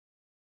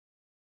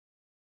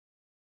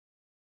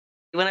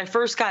When I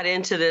first got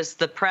into this,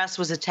 the press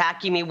was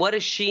attacking me. What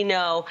does she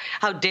know?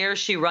 How dare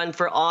she run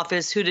for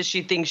office? Who does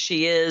she think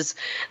she is?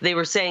 They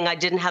were saying I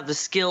didn't have the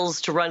skills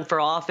to run for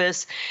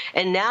office.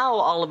 And now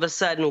all of a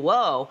sudden,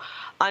 whoa,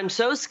 I'm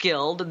so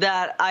skilled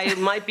that I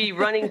might be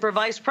running for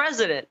vice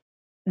president.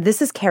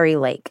 This is Kari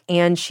Lake,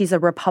 and she's a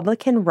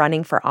Republican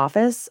running for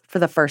office for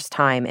the first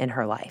time in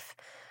her life.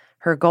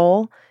 Her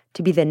goal,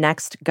 to be the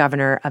next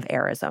governor of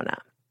Arizona.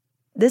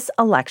 This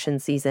election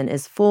season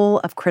is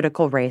full of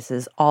critical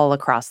races all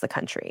across the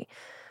country.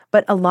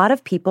 But a lot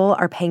of people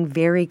are paying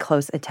very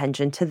close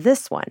attention to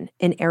this one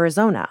in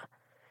Arizona.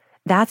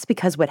 That's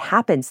because what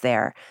happens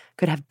there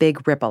could have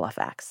big ripple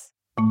effects.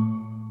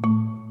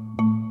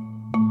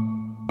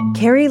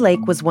 Kari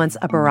Lake was once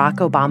a Barack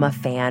Obama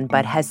fan,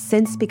 but has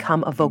since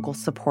become a vocal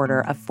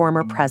supporter of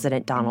former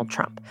President Donald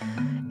Trump.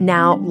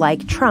 Now,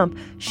 like Trump,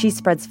 she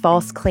spreads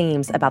false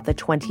claims about the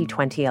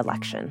 2020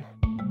 election.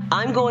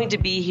 I'm going to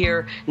be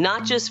here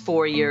not just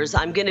 4 years,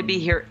 I'm going to be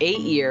here 8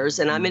 years,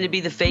 and I'm going to be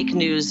the fake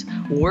news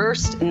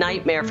worst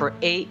nightmare for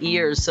 8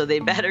 years, so they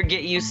better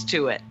get used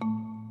to it.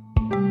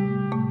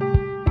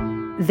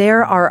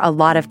 There are a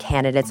lot of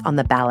candidates on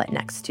the ballot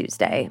next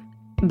Tuesday.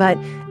 But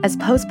as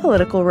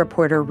post-political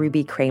reporter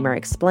Ruby Kramer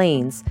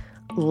explains,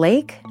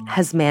 Lake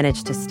has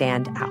managed to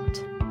stand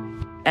out.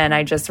 And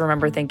I just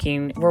remember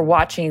thinking, we're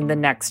watching the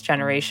next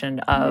generation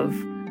of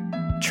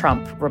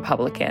Trump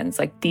Republicans.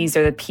 Like, these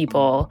are the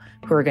people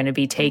who are going to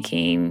be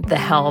taking the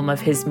helm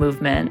of his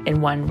movement in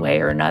one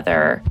way or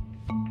another.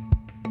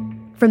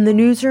 From the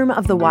newsroom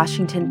of The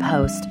Washington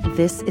Post,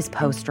 this is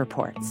Post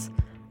Reports.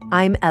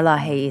 I'm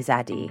Elahe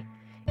Izadi.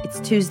 It's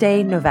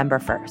Tuesday, November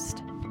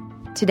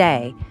 1st.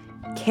 Today,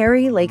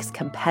 Kari Lake's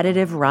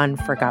competitive run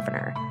for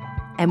governor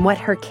and what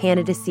her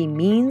candidacy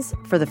means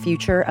for the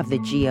future of the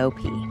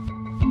GOP.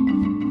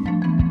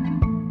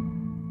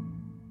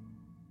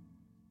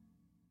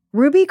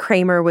 Ruby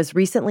Kramer was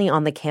recently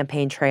on the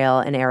campaign trail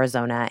in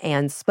Arizona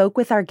and spoke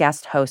with our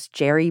guest host,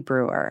 Jerry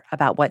Brewer,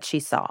 about what she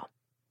saw.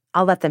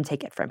 I'll let them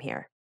take it from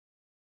here.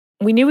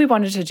 We knew we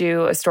wanted to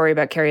do a story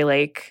about Kari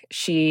Lake.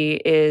 She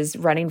is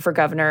running for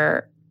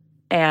governor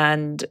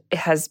and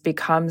has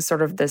become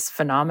sort of this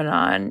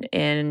phenomenon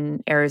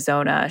in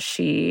Arizona.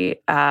 She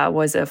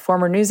was a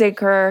former news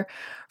anchor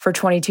for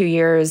 22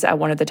 years at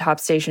one of the top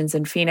stations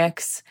in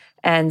Phoenix.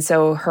 And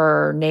so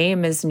her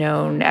name is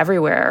known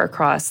everywhere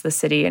across the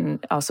city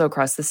and also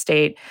across the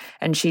state.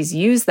 And she's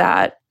used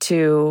that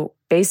to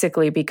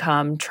basically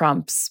become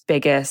Trump's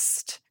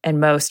biggest and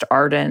most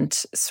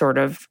ardent sort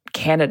of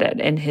candidate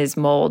in his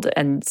mold.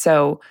 And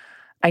so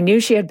I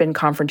knew she had been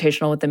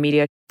confrontational with the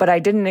media, but I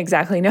didn't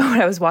exactly know what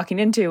I was walking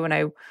into when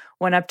I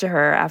went up to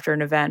her after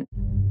an event.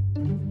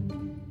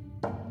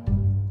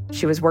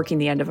 She was working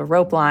the end of a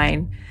rope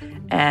line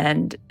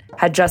and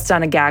had just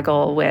done a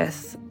gaggle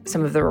with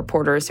some of the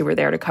reporters who were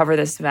there to cover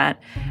this event.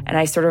 And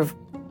I sort of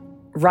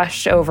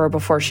rushed over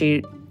before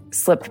she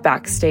slipped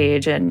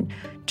backstage and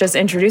just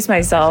introduced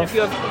myself. If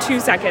you have 2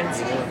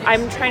 seconds,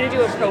 I'm trying to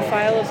do a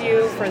profile of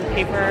you for the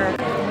paper.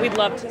 We'd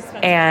love to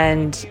spend.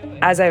 And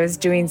as I was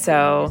doing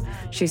so,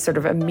 she sort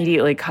of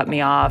immediately cut me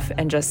off.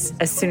 And just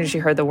as soon as she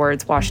heard the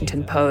words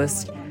Washington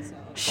Post,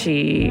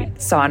 she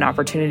saw an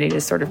opportunity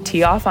to sort of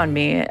tee off on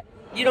me.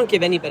 You don't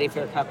give anybody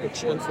fair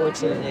coverage,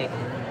 unfortunately.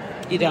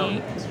 You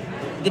don't.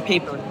 The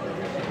paper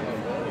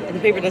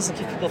doesn't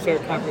give people fair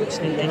coverage,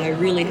 and I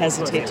really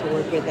hesitate to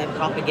work with that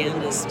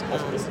propagandist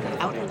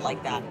outlet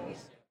like that.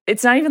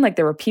 It's not even like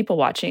there were people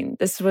watching.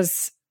 This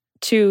was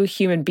two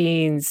human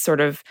beings sort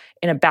of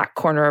in a back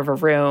corner of a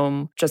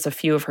room. Just a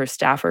few of her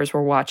staffers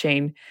were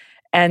watching.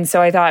 And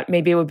so I thought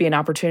maybe it would be an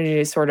opportunity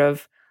to sort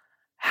of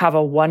have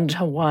a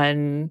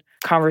one-to-one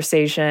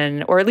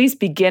conversation, or at least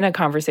begin a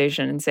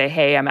conversation and say,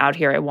 hey, I'm out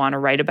here. I want to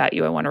write about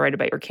you. I want to write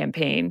about your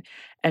campaign.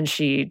 And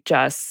she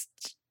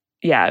just,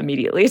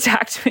 immediately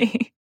attacked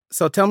me.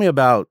 So tell me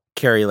about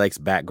Kari Lake's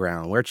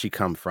background. Where'd she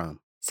come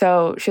from?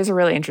 So she has a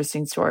really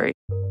interesting story.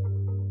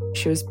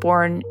 She was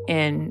born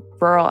in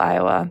rural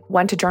Iowa,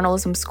 went to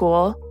journalism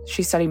school.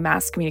 She studied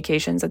mass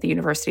communications at the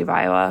University of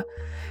Iowa.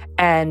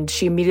 And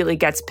she immediately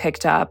gets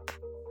picked up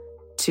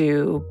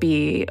to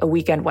be a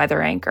weekend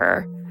weather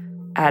anchor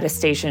at a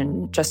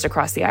station just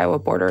across the Iowa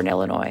border in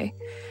Illinois.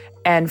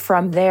 And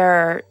from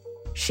there,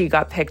 she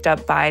got picked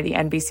up by the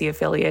NBC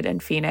affiliate in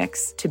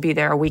Phoenix to be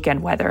their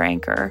weekend weather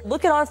anchor.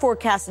 Look at our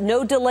forecast.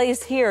 No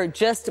delays here,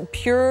 just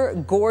pure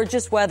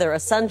gorgeous weather. A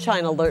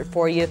sunshine alert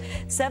for you.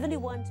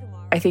 71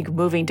 tomorrow. I think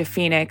moving to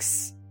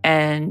Phoenix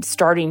and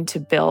starting to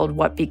build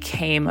what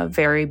became a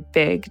very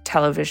big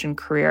television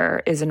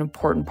career is an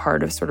important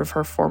part of sort of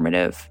her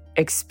formative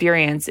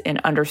experience in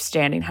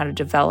understanding how to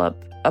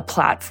develop a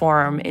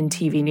platform in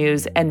TV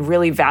news and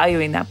really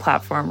valuing that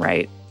platform,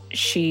 right?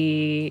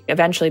 She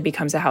eventually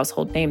becomes a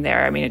household name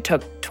there. I mean, it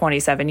took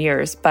 27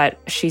 years, but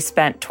she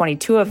spent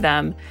 22 of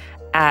them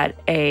at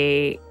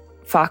a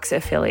Fox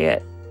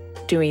affiliate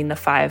doing the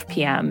 5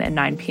 p.m. and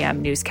 9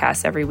 p.m.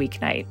 newscasts every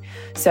weeknight.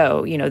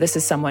 So, this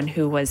is someone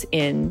who was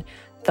in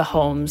the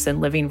homes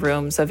and living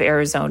rooms of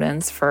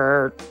Arizonans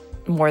for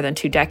more than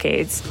 2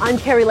 decades. I'm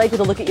Carrie Lake with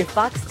a look at your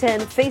Fox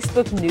 10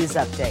 Facebook news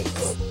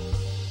updates.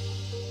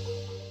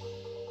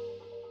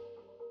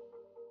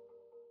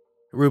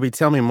 Ruby,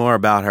 tell me more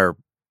about her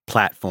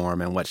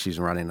platform and what she's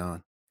running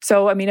on.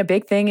 So, I mean, a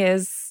big thing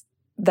is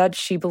that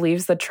she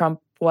believes that Trump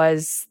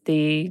was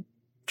the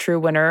true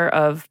winner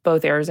of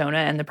both Arizona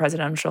and the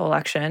presidential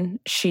election.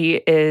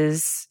 She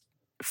is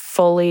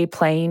fully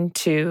playing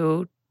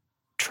to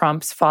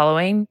Trump's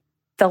following.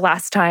 The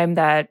last time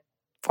that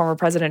former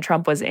President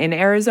Trump was in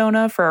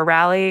Arizona for a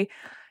rally,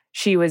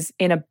 she was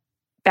in a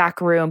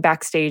back room,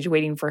 backstage,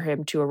 waiting for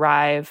him to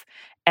arrive.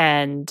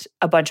 And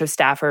a bunch of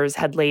staffers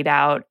had laid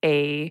out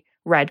a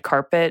red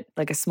carpet,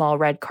 like a small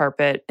red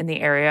carpet in the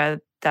area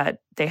that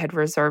they had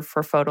reserved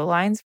for photo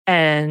lines.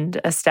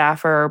 And a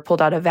staffer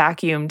pulled out a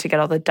vacuum to get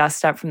all the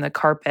dust up from the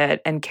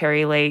carpet. And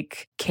Carrie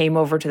Lake came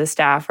over to the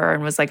staffer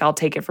and was like, I'll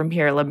take it from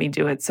here. Let me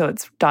do it so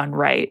it's done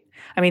right.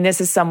 I mean,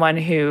 this is someone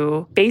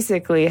who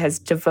basically has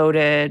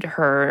devoted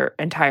her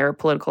entire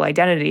political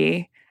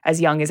identity, as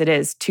young as it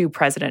is, to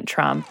President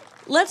Trump.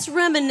 Let's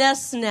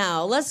reminisce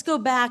now. Let's go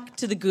back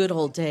to the good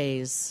old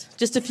days.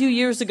 Just a few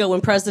years ago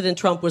when President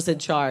Trump was in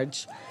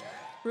charge.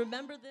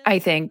 Remember this? I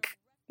think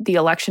the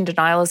election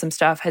denialism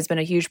stuff has been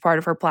a huge part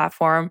of her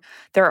platform.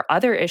 There are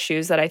other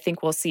issues that I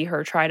think we'll see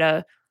her try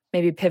to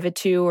maybe pivot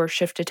to or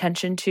shift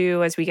attention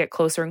to as we get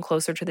closer and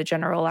closer to the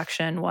general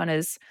election. One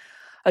is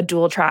a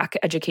dual track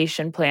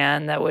education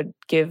plan that would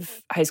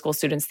give high school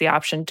students the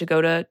option to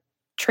go to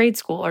trade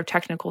school or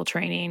technical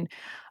training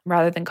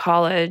rather than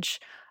college.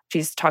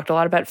 She's talked a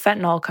lot about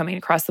fentanyl coming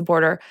across the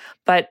border.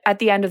 But at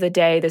the end of the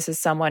day, this is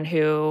someone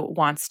who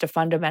wants to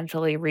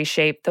fundamentally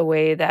reshape the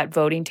way that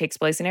voting takes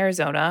place in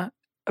Arizona,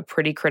 a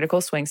pretty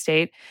critical swing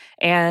state.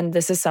 And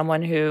this is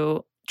someone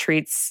who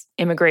treats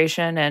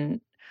immigration and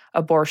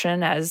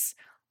abortion as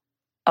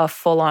a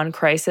full-on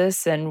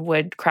crisis and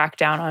would crack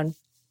down on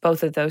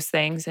both of those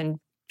things and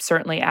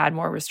certainly add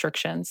more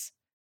restrictions.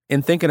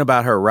 In thinking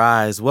about her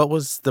rise, what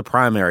was the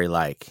primary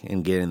like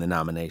in getting the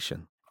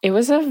nomination? It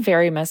was a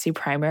very messy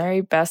primary,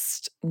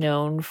 best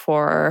known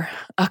for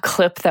a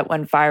clip that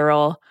went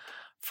viral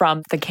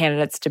from the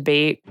candidates'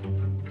 debate.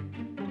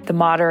 The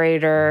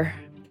moderator,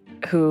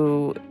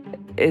 who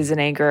is an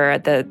anchor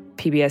at the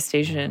PBS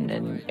station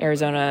in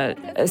Arizona,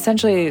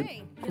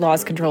 essentially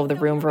lost control of the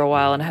room for a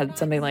while and had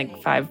something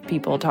like 5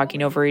 people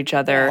talking over each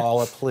other.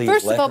 Paula, please.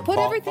 First of all, put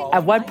everything...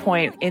 At one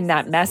point in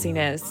that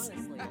messiness,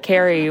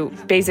 Carrie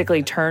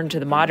basically turned to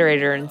the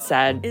moderator and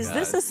said, Is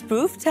this a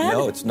spoof, Ted?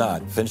 No, it's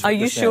not. Finish Are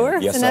you sure?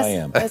 Yes, I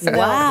am.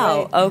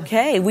 Wow.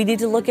 Okay. We need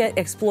to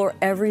explore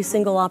every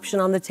single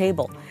option on the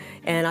table.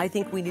 And I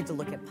think we need to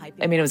look at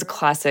piping. I mean, it was a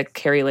classic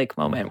Carrie Lake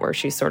moment where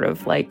she sort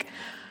of like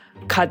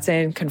cuts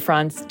in,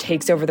 confronts,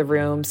 takes over the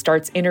room,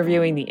 starts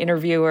interviewing the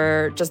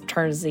interviewer, just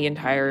turns the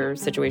entire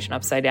situation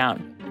upside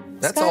down.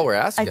 That's Scott, all we're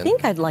asking. I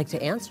think I'd like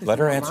to answer. Let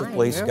her answer,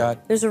 please,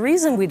 Scott. There's a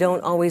reason we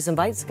don't always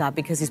invite Scott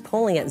because he's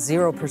polling at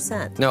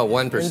 0%. No,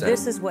 1%. And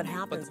this is what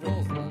happens.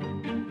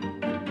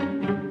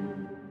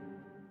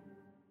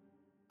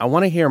 I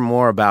want to hear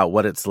more about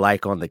what it's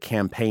like on the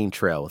campaign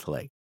trail with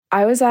Lake.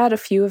 I was at a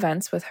few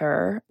events with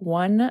her.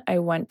 One I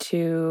went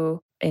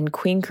to in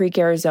Queen Creek,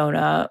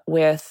 Arizona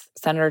with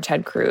Senator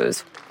Ted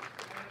Cruz.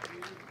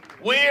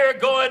 We're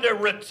going to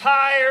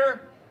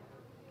retire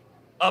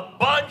a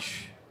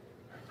bunch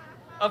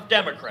of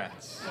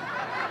Democrats.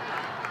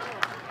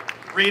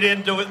 Read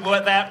into it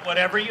with that,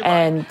 whatever you like.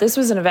 And this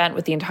was an event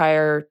with the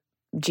entire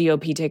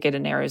GOP ticket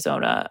in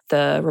Arizona.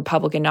 The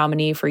Republican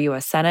nominee for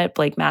U.S. Senate,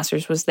 Blake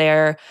Masters, was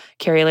there.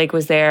 Carrie Lake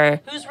was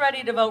there. Who's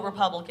ready to vote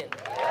Republican?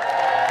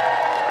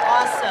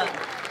 Awesome.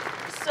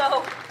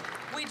 So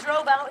we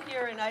drove out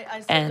here and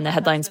I said And the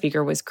headline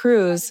speaker was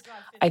Cruz.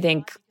 I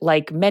think,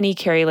 like many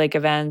Carrie Lake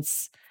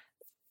events,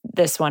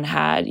 this one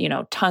had,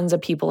 tons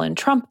of people in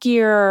Trump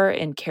gear,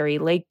 in Carrie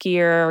Lake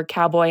gear,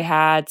 cowboy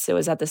hats. It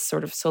was at this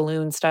sort of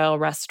saloon-style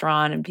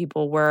restaurant, and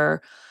people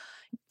were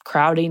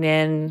crowding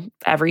in.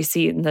 Every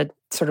seat in the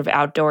sort of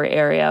outdoor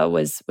area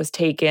was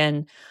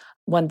taken.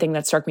 One thing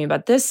that struck me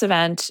about this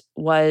event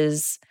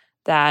was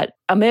that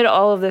amid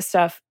all of this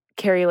stuff,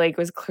 Carrie Lake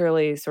was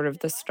clearly sort of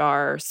the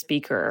star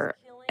speaker,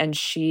 and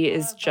she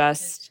is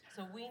just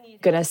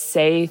going to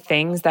say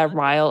things that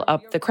rile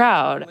up the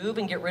crowd. Move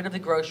and get rid of the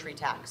grocery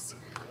tax.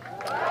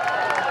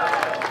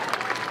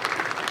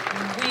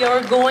 We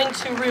are going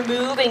to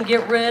remove and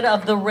get rid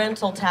of the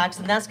rental tax,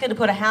 and that's going to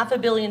put $500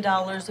 million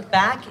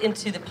back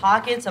into the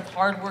pockets of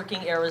hardworking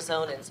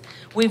Arizonans.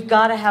 We've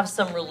got to have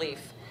some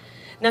relief.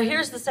 Now,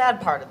 here's the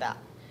sad part of that.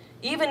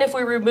 Even if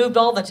we removed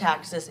all the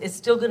taxes, it's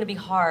still going to be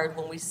hard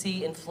when we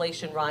see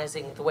inflation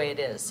rising the way it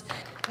is.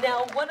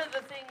 Now, one of the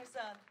things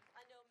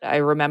I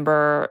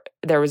remember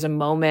there was a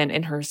moment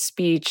in her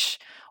speech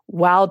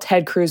while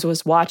Ted Cruz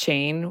was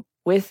watching,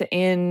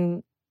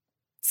 within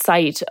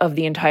sight of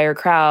the entire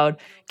crowd,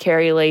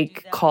 Carrie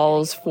Lake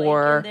calls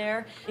for...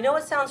 You know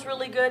what sounds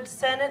really good?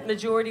 Senate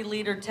Majority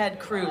Leader Ted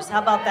Cruz.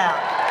 How about that?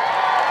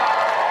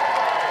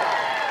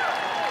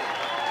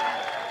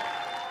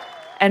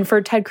 And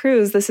for Ted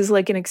Cruz, this is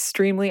like an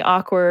extremely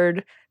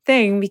awkward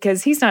thing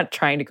because he's not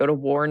trying to go to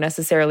war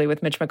necessarily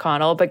with Mitch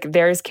McConnell, but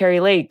there's Carrie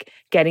Lake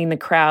getting the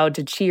crowd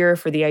to cheer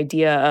for the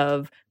idea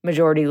of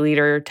Majority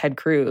Leader Ted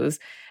Cruz.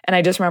 And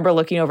I just remember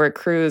looking over at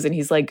Cruz and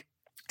he's like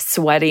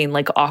sweating,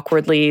 like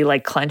awkwardly,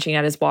 like clenching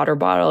at his water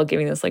bottle,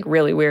 giving this like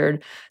really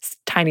weird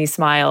tiny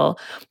smile.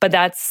 But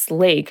that's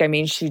Lake. I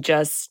mean,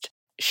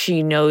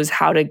 she knows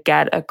how to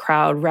get a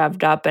crowd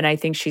revved up. And I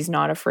think she's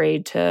not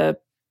afraid to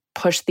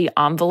push the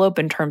envelope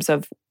in terms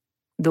of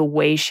the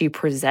way she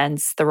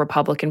presents the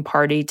Republican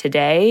Party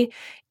today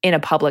in a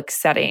public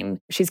setting.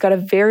 She's got a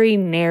very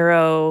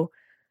narrow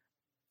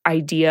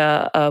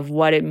idea of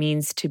what it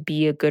means to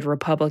be a good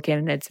Republican,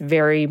 and it's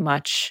very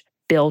much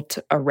built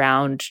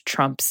around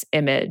Trump's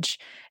image,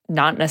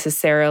 not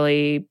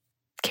necessarily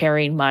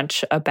caring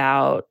much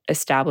about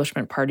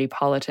establishment party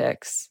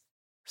politics.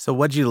 So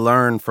what'd you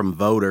learn from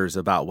voters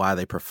about why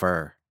they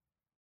prefer?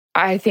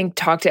 I think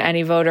talk to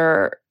any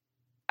voter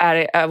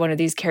at one of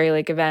these Carrie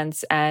Lake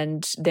events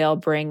and they'll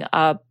bring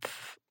up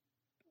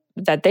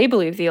that they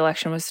believe the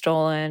election was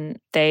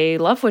stolen. They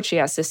love what she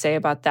has to say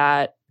about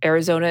that.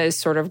 Arizona is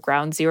sort of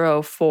ground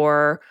zero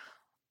for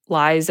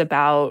lies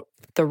about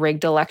the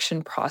rigged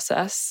election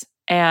process.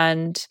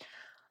 And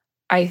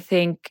I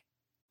think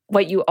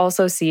what you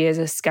also see is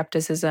a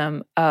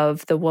skepticism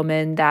of the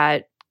woman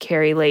that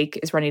Carrie Lake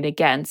is running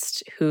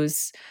against,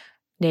 whose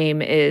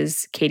name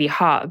is Katie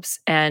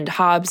Hobbs. And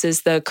Hobbs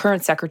is the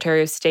current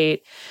Secretary of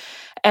State.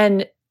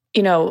 And,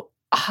 you know,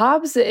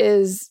 Hobbs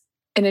is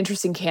an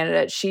interesting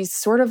candidate. She's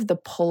sort of the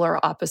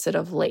polar opposite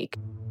of Lake.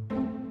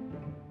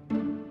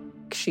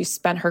 She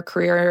spent her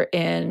career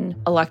in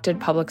elected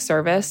public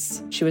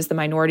service. She was the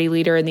minority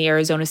leader in the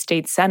Arizona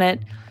State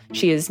Senate.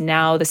 She is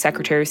now the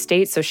Secretary of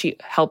State, so she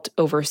helped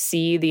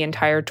oversee the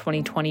entire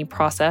 2020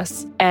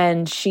 process.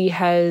 And she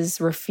has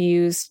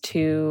refused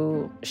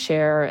to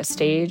share a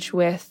stage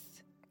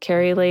with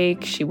Carrie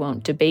Lake. She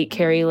won't debate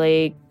Carrie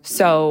Lake.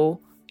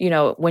 So, you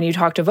know, when you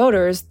talk to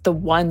voters, the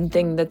one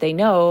thing that they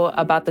know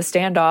about the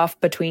standoff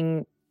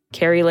between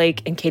Carrie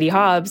Lake and Katie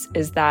Hobbs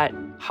is that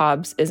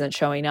Hobbs isn't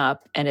showing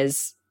up and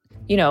is,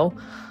 you know,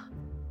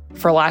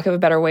 for lack of a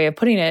better way of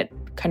putting it,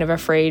 kind of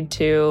afraid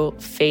to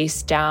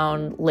face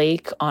down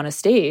Lake on a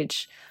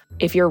stage.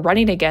 If you're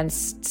running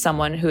against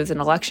someone who is an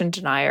election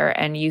denier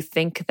and you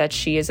think that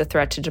she is a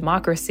threat to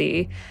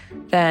democracy,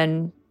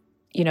 then,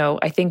 you know,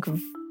 I think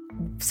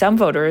some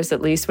voters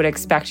at least would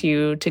expect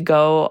you to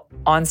go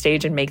on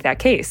stage and make that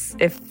case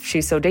if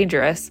she's so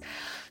dangerous.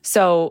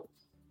 So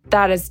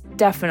that has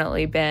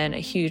definitely been a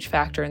huge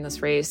factor in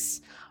this race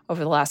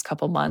over the last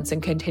couple months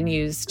and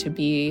continues to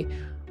be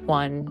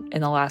one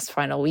in the last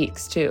final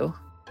weeks too.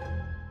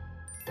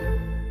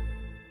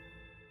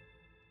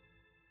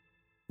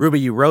 Ruby,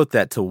 you wrote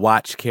that to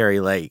watch Carrie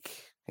Lake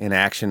in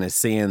action is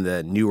seeing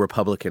the new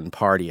Republican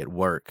Party at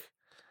work.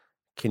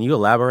 Can you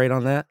elaborate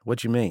on that? What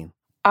do you mean?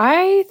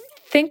 I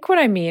think what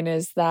I mean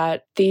is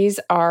that these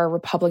are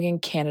Republican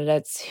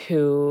candidates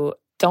who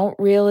don't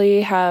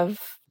really have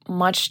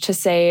much to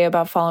say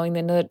about following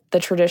the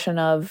tradition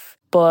of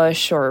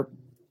Bush or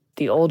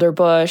the older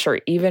Bush or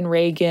even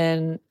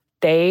Reagan.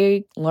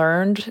 They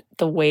learned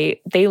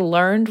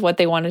what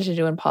they wanted to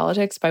do in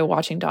politics by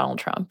watching Donald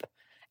Trump.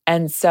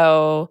 And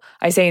so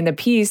I say in the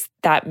piece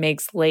that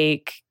makes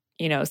Lake,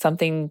 you know,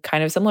 something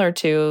kind of similar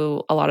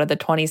to a lot of the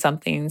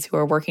 20-somethings who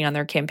are working on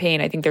their campaign.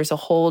 I think there's a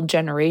whole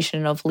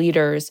generation of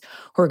leaders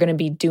who are going to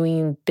be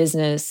doing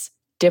business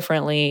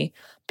differently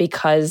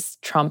because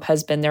Trump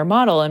has been their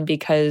model and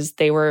because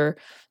they were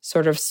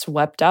sort of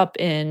swept up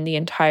in the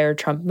entire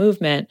Trump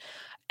movement.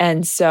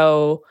 And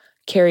so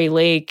Carrie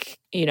Lake,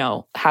 you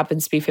know,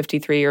 happens to be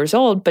 53 years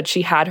old, but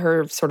she had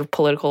her sort of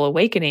political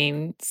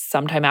awakening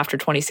sometime after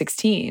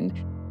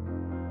 2016.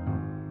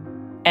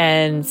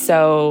 And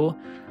so,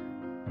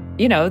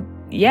 you know,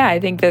 yeah, I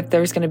think that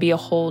there's going to be a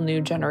whole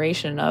new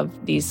generation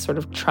of these sort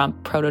of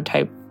Trump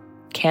prototype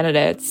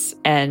candidates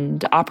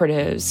and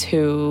operatives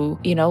who,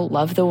 you know,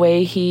 love the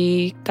way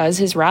he does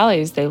his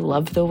rallies. They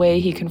love the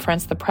way he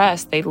confronts the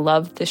press. They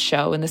love the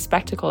show and the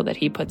spectacle that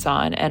he puts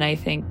on. And I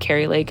think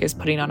Carrie Lake is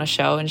putting on a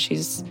show and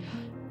she's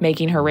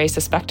making her race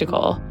a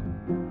spectacle.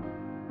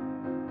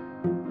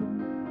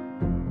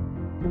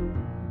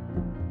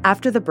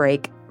 After the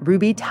break,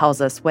 Ruby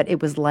tells us what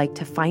it was like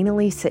to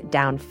finally sit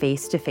down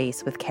face to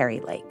face with Carrie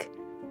Lake.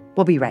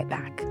 We'll be right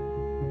back.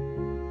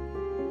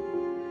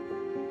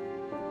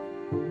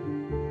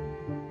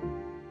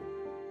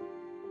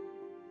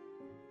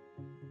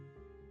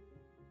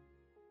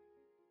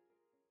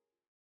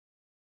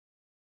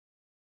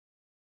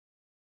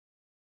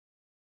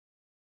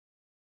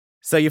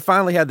 So you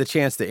finally had the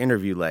chance to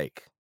interview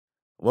Lake.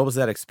 What was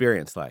that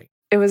experience like?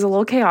 It was a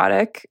little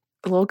chaotic,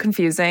 a little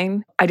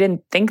confusing. I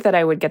didn't think that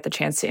I would get the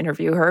chance to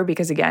interview her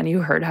because, again,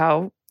 you heard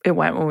how it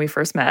went when we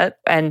first met.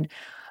 And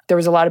there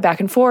was a lot of back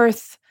and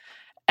forth.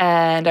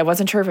 And I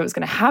wasn't sure if it was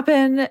going to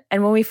happen.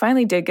 And when we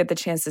finally did get the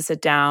chance to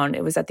sit down,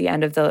 it was at the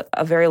end of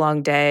a very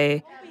long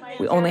day.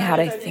 We only had,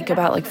 I think,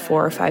 about like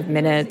 4 or 5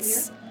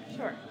 minutes.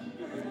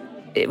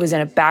 It was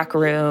in a back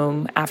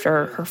room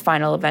after her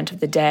final event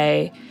of the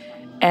day.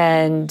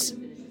 And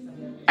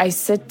I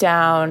sit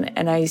down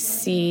and I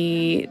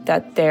see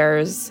that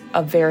there's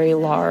a very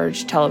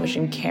large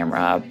television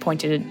camera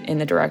pointed in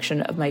the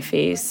direction of my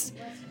face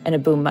and a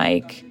boom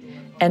mic.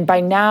 And by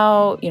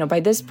now, by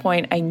this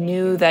point, I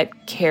knew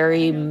that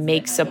Carrie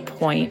makes a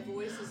point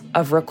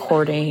of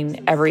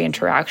recording every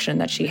interaction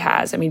that she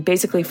has. I mean,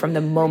 basically from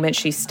the moment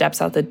she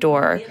steps out the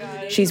door,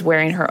 she's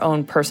wearing her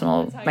own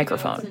personal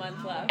microphone.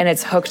 And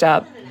it's hooked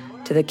up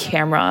to the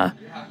camera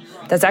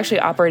that's actually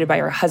operated by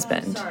her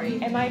husband.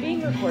 Sorry. Am I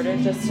being recorded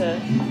just to...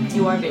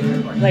 You are being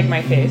recorded. Like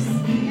my face?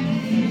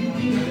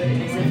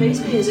 Is it face?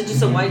 Is it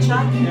just a white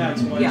shot? Yeah,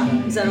 it's a white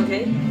shot. Is that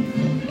okay?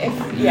 It's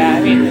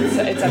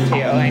up to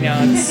you. I know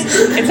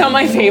it's not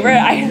my favorite.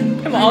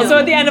 I'm also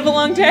at the end of a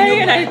long day,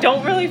 and I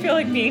don't really feel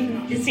like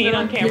being seen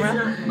on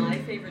camera. It's not my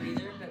favorite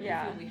either, but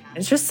yeah,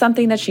 it's just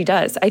something that she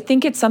does. I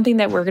think it's something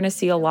that we're going to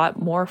see a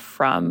lot more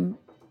from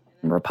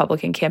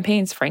Republican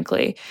campaigns,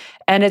 frankly,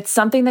 and it's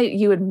something that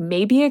you would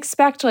maybe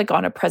expect, like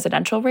on a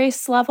presidential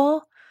race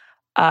level.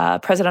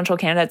 Presidential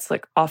candidates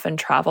often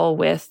travel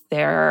with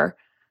their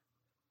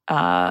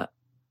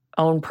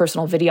own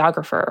personal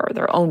videographer or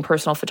their own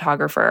personal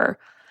photographer,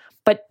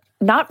 but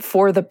not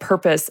for the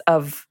purpose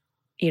of,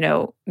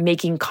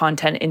 making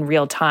content in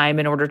real time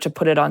in order to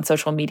put it on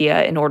social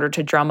media, in order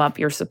to drum up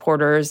your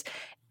supporters,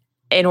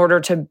 in order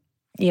to,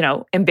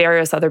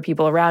 embarrass other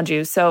people around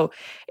you. So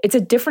it's a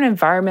different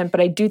environment,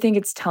 but I do think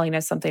it's telling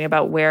us something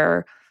about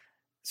where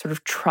sort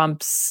of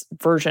Trump's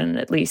version,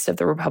 at least, of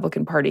the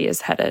Republican Party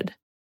is headed.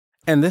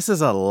 And this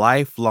is a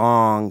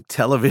lifelong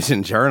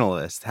television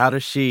journalist. How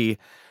does she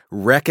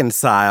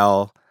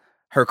reconcile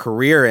her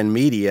career in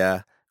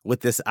media with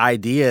this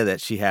idea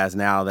that she has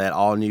now that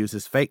all news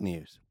is fake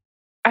news?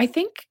 I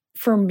think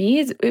for me,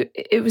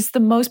 it was the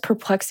most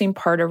perplexing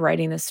part of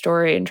writing this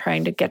story and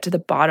trying to get to the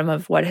bottom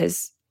of what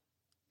has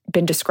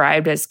been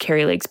described as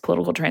Kari Lake's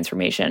political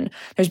transformation.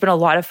 There's been a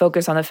lot of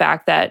focus on the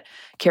fact that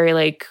Kari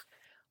Lake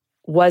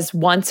was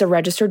once a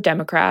registered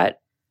Democrat.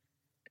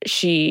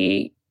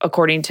 She,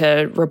 according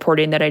to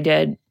reporting that I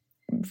did,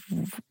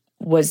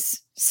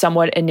 was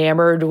somewhat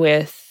enamored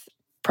with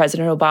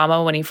President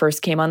Obama when he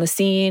first came on the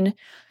scene.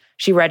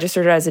 She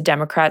registered as a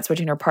Democrat,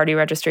 switching her party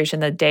registration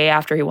the day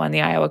after he won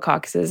the Iowa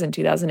caucuses in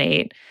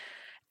 2008.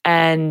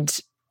 And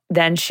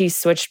then she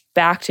switched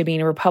back to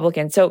being a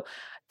Republican. So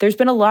there's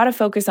been a lot of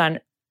focus on,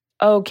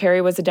 Kari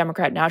was a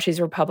Democrat, now she's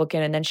a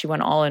Republican, and then she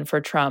went all in for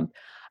Trump.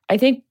 I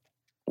think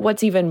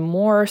what's even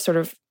more sort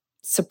of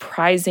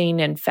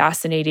surprising and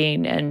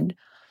fascinating and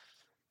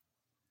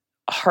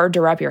hard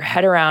to wrap your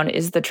head around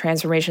is the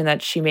transformation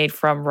that she made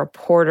from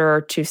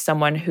reporter to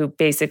someone who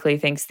basically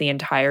thinks the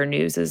entire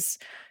news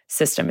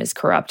system is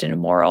corrupt and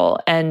immoral.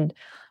 And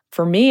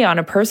for me, on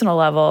a personal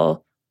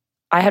level,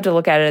 I have to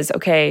look at it as,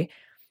 okay,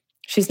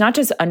 she's not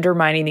just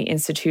undermining the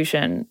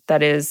institution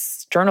that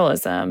is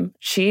journalism.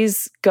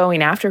 She's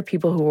going after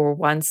people who were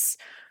once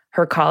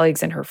her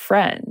colleagues and her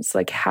friends.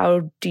 Like,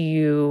 how do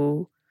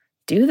you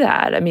do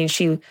that? I mean,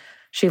 she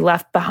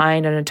left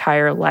behind an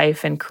entire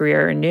life and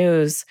career in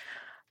news,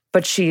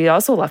 but she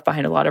also left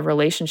behind a lot of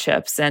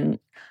relationships. And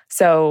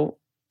so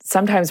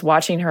sometimes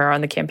watching her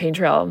on the campaign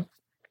trail,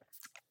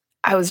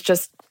 I was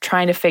just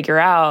trying to figure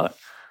out,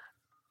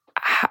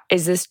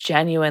 is this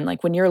genuine?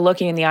 Like, when you're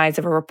looking in the eyes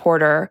of a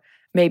reporter,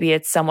 maybe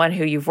it's someone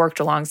who you've worked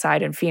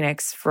alongside in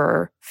Phoenix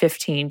for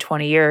 15,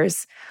 20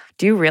 years.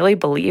 Do you really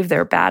believe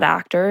they're bad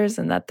actors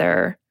and that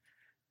they're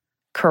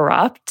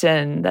corrupt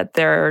and that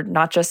they're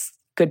not just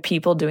good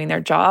people doing their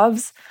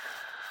jobs?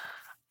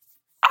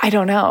 I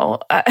don't know.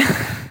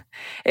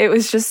 It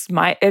was just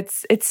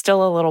it's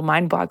still a little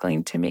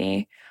mind-boggling to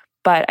me.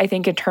 But I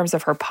think in terms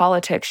of her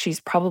politics, she's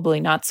probably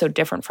not so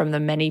different from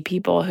the many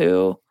people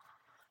who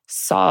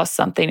saw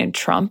something in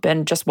Trump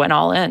and just went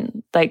all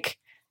in. Like,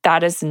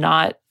 that is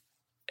not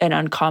an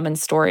uncommon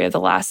story of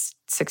the last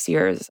 6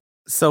 years.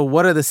 So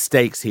what are the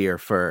stakes here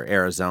for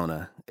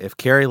Arizona? If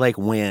Kari Lake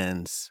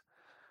wins,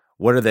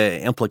 what are the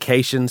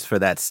implications for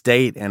that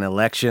state and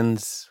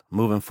elections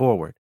moving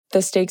forward?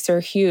 The stakes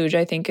are huge.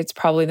 I think it's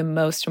probably the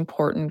most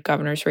important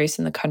governor's race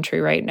in the country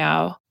right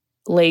now.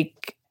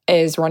 Lake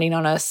is running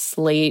on a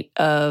slate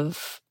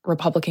of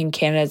Republican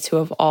candidates who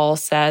have all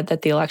said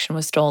that the election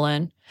was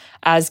stolen.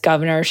 As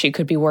governor, she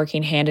could be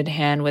working hand in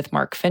hand with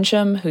Mark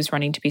Fincham, who's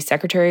running to be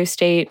Secretary of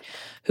State,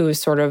 who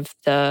is sort of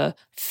the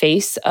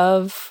face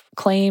of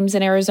claims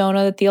in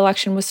Arizona that the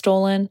election was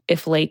stolen.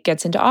 If Lake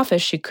gets into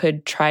office, she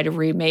could try to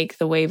remake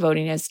the way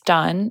voting is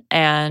done.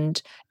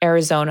 And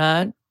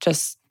Arizona,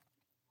 just,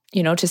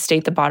 to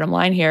state the bottom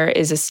line here,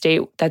 is a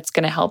state that's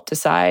going to help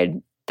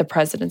decide the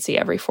presidency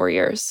every 4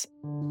 years.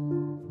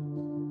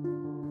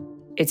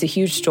 It's a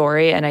huge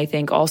story, and I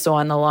think also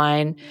on the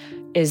line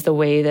is the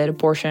way that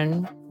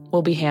abortion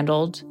will be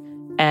handled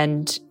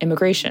and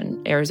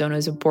immigration. Arizona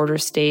is a border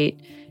state,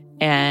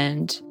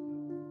 and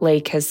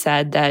Lake has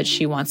said that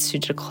she wants to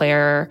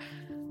declare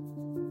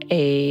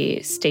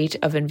a state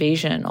of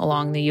invasion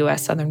along the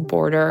U.S. southern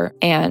border.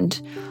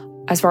 And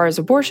as far as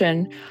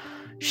abortion,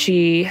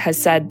 she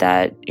has said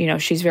that,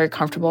 she's very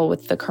comfortable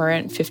with the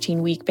current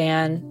 15-week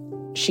ban.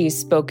 She's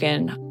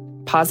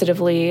spoken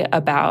positively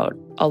about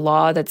a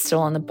law that's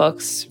still on the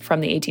books from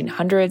the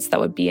 1800s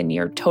that would be a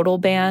near total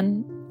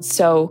ban.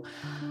 So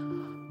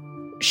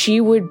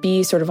she would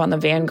be sort of on the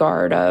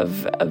vanguard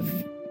of a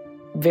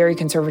very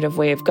conservative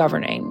way of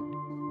governing.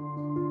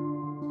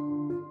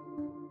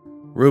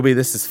 Ruby,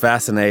 this is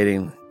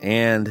fascinating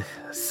and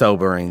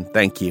sobering.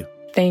 Thank you.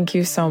 Thank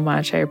you so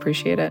much. I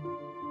appreciate it.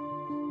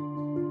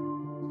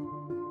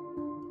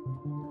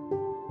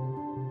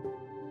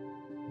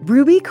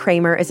 Ruby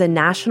Kramer is a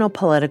national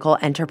political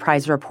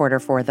enterprise reporter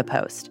for The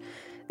Post.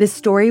 This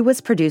story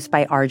was produced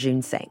by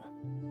Arjun Singh.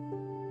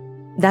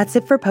 That's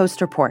it for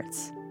Post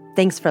Reports.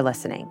 Thanks for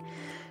listening.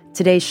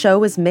 Today's show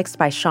was mixed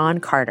by Sean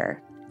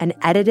Carter and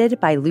edited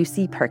by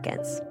Lucy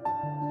Perkins.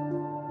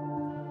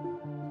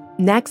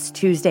 Next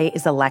Tuesday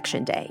is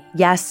Election Day.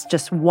 Yes,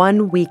 just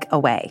 1 week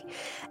away.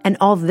 And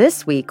all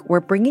this week,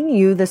 we're bringing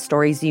you the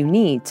stories you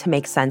need to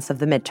make sense of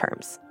the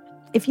midterms.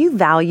 If you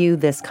value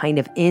this kind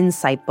of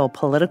insightful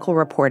political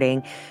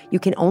reporting you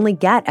can only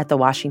get at The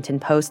Washington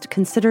Post,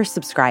 consider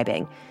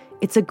subscribing.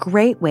 It's a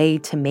great way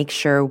to make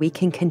sure we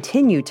can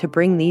continue to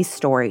bring these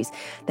stories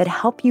that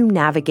help you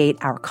navigate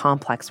our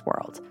complex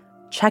world.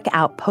 Check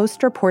out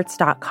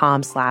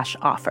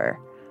postreports.com/offer.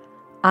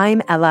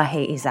 I'm Ella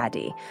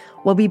Heizadi.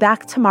 We'll be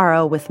back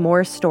tomorrow with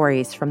more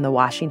stories from The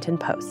Washington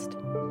Post.